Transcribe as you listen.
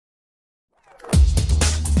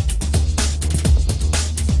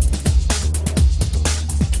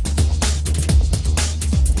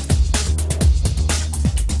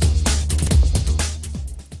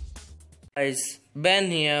Guys, Ben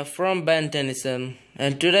here from Ben Tennyson,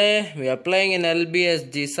 and today we are playing in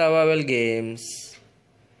LBSG survival games,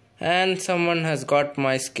 and someone has got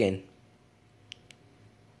my skin.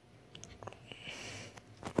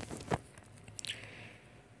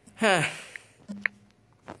 Huh.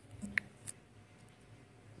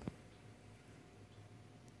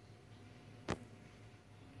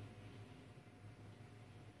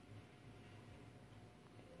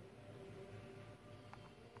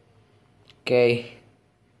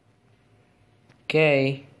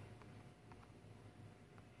 Okay.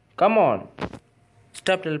 Come on.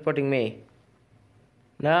 Stop teleporting me.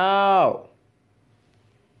 No.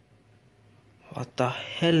 What the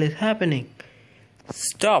hell is happening?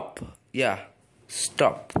 Stop. Yeah.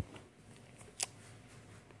 Stop.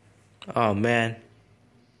 Oh man.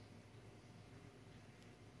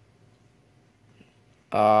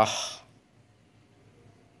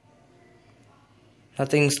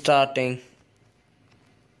 Nothing starting.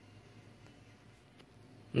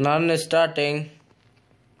 None is starting.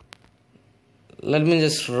 Let me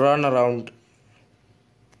just run around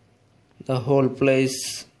the whole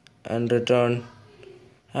place and return.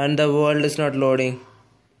 And the world is not loading.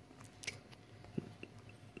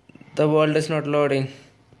 The world is not loading.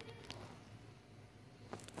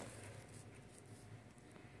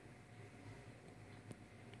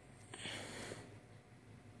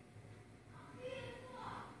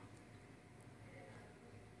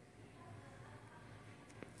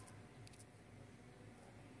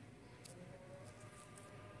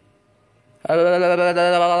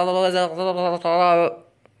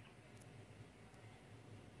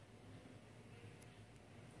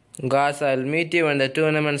 Guys, I'll meet you when the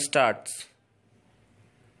tournament starts.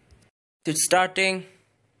 It's starting.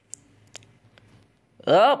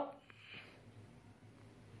 Up.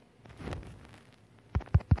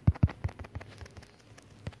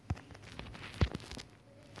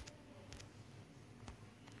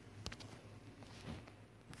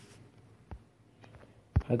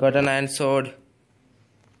 I got an iron sword.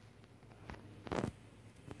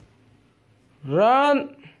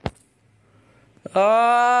 Run!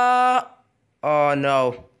 Oh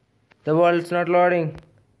no. The world's not loading.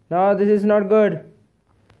 No, this is not good.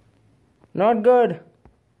 Not good.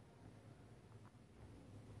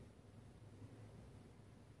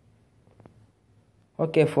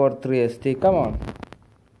 Okay, for3st. Come on.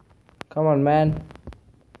 Come on, man.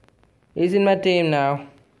 He's in my team now.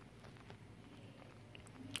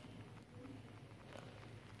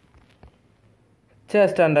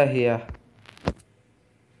 Just under here.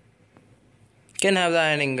 Can have the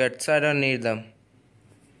iron ingots, I don't need them.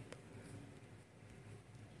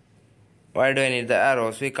 Why do I need the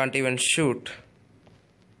arrows? We can't even shoot.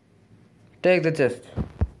 Take the chest.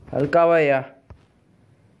 I'll cover ya.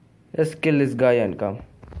 Just kill this guy and come.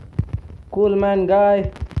 Cool man guy.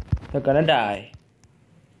 You're gonna die.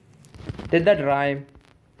 Did that rhyme?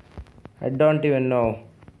 I don't even know.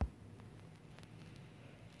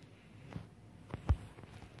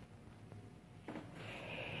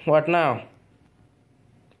 What now?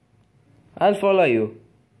 I'll follow you.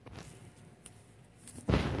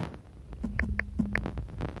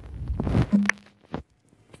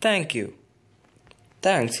 Thank you.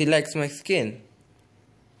 Thanks, he likes my skin.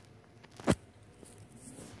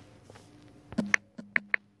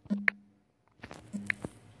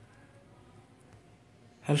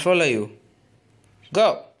 I'll follow you.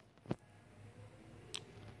 Go!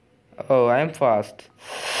 Oh, I'm fast.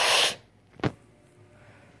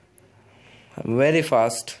 I'm very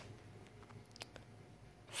fast.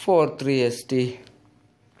 for3st.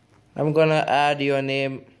 I'm gonna add your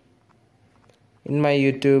name in my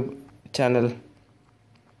YouTube channel.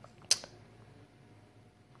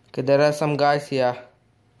 Okay, there are some guys here.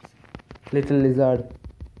 Little lizard.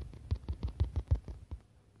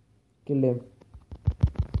 Kill him.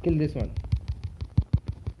 Kill this one.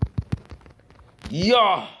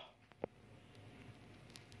 Yeah!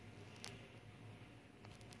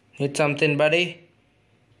 Hit something, buddy?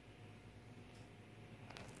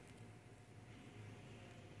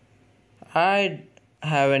 I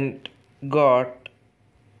haven't got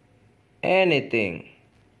anything.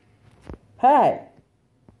 Hey!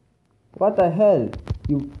 What the hell,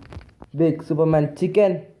 you big Superman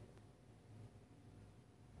chicken?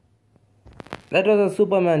 That was a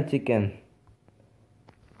Superman chicken.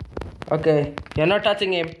 Okay, you're not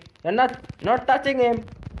touching him. You're not touching him.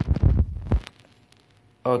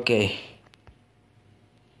 Okay.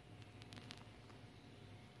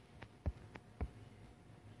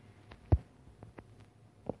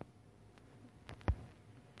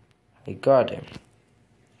 I got him.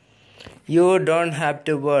 You don't have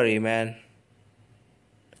to worry, man.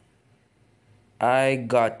 I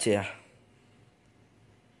gotcha.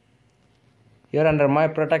 You're under my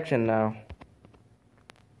protection now.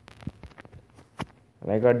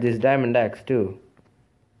 And I got this diamond axe too.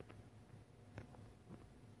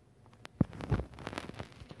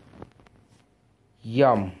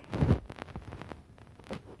 Yum.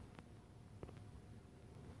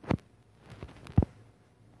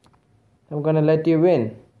 I'm gonna let you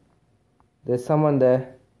win. There's someone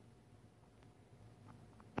there.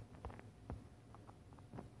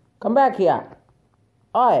 Come back here.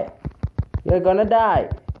 Oi! You're gonna die.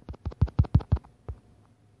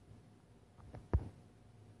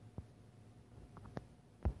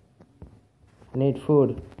 I need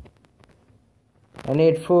food. I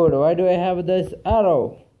need food. Why do I have this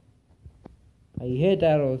arrow? I hate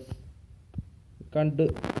arrows.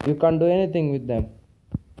 You can't do anything with them.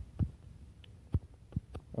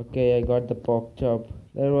 Okay, I got the pork chop.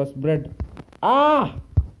 There was bread. Ah!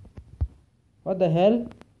 What the hell?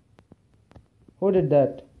 Who did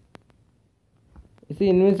that? Is he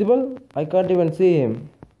invincible? I can't even see him.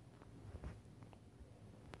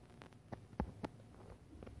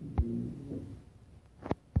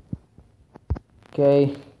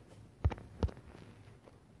 Okay.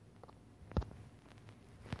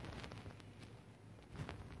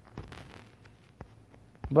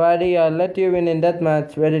 Buddy, I'll let you win in that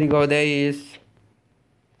match. Where did he go? There he is.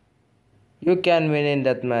 You can win in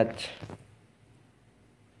that match.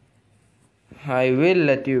 I will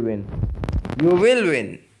let you win. You will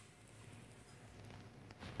win.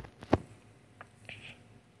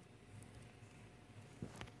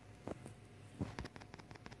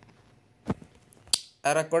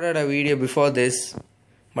 I recorded a video before this,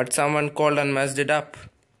 but someone called and messed it up.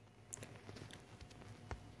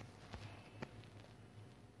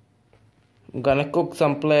 I'm gonna cook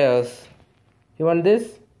some players. You want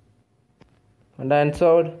this? And iron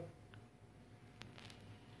sword?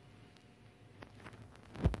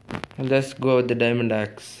 And let's go with the diamond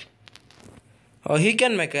axe. Oh, he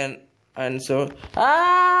can make an iron sword.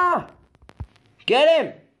 Ah! Get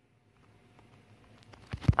him!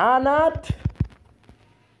 Ah, not!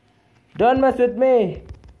 Don't mess with me!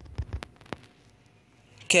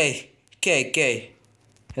 Okay.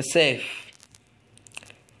 You're safe.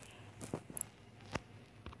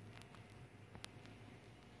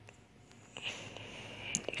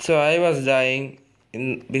 So I was dying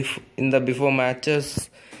in the before matches,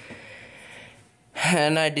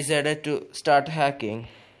 and I decided to start hacking.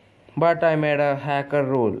 But I made a hacker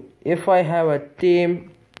rule. If I have a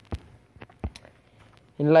team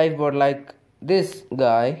in lifeboat like this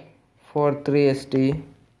guy, for3st,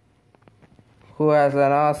 who has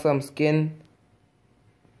an awesome skin,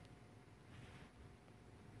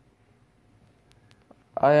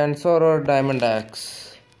 iron sword or diamond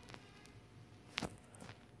axe.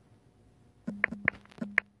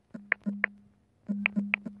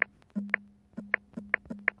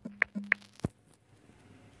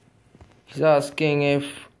 He's asking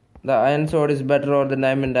if the iron sword is better or the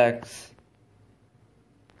diamond axe.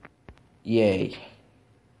 Yay.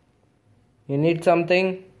 You need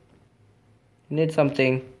something? You need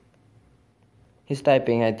something. He's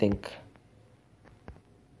typing, I think.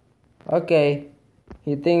 Okay.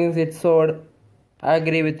 He thinks it's sword. I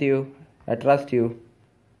agree with you. I trust you.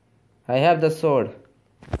 I have the sword.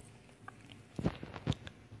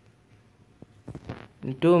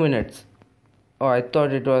 In 2 minutes. Oh, I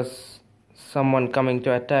thought it was someone coming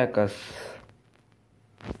to attack us.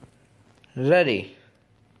 Ready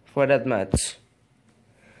for that match?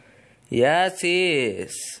 Yes, he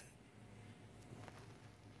is.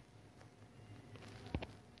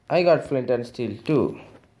 I got flint and steel too.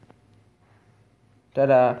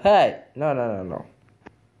 Ta-da! Hey! No.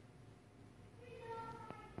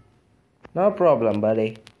 No problem,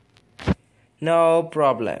 buddy. No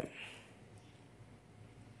problem.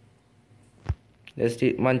 Just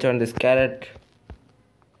munch on this carrot.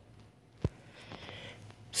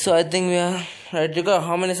 So I think we are ready to go.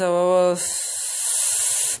 How many servers?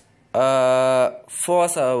 4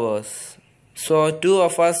 servers. So 2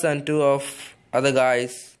 of us and 2 of other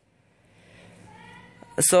guys.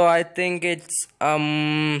 So I think it's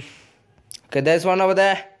okay, there's one over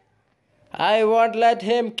there. I won't let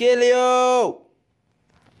him kill you.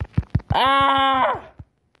 Ah!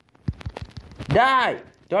 Die!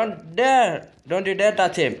 Don't you dare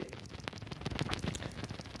touch him.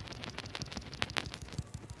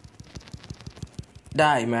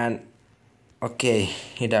 Die, man. Okay,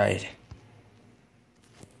 he died.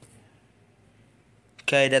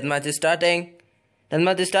 Okay, deathmatch is starting.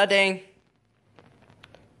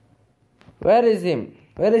 Where is him?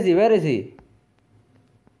 Where is he?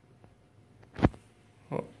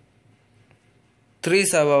 Oh. 3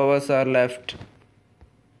 survivors are left.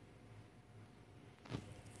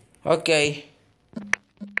 Okay.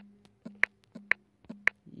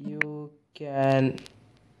 You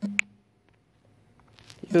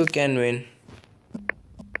can win.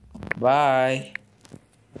 Bye.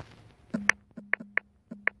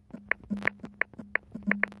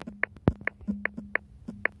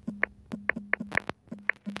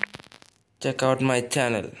 Check out my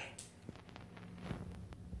channel.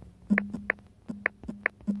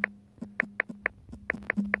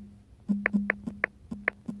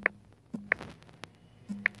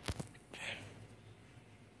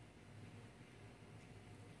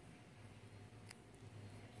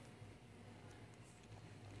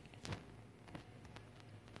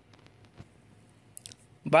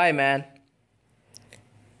 Bye, man.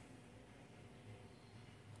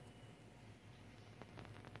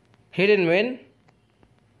 He didn't win?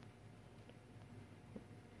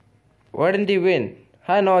 Why didn't he win?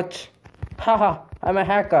 Hi, Notch. Haha, I'm a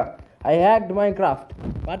hacker. I hacked Minecraft.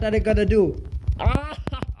 What are you gonna do?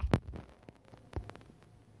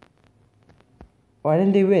 Why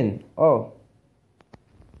didn't he win? Oh.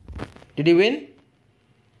 Did he win?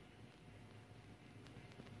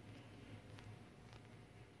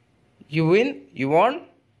 You win? You won?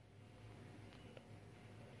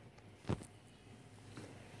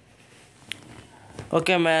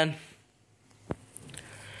 Okay, man.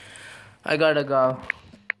 I gotta go.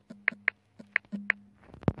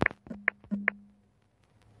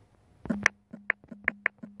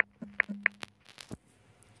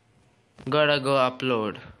 Gotta go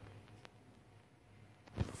upload.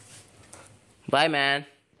 Bye, man.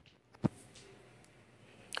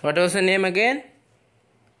 What was the name again?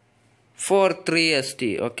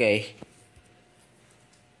 For3st. Okay.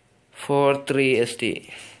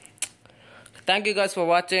 For3st. Thank you guys for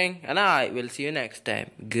watching, and I will see you next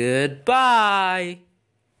time. Goodbye.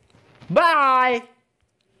 Bye.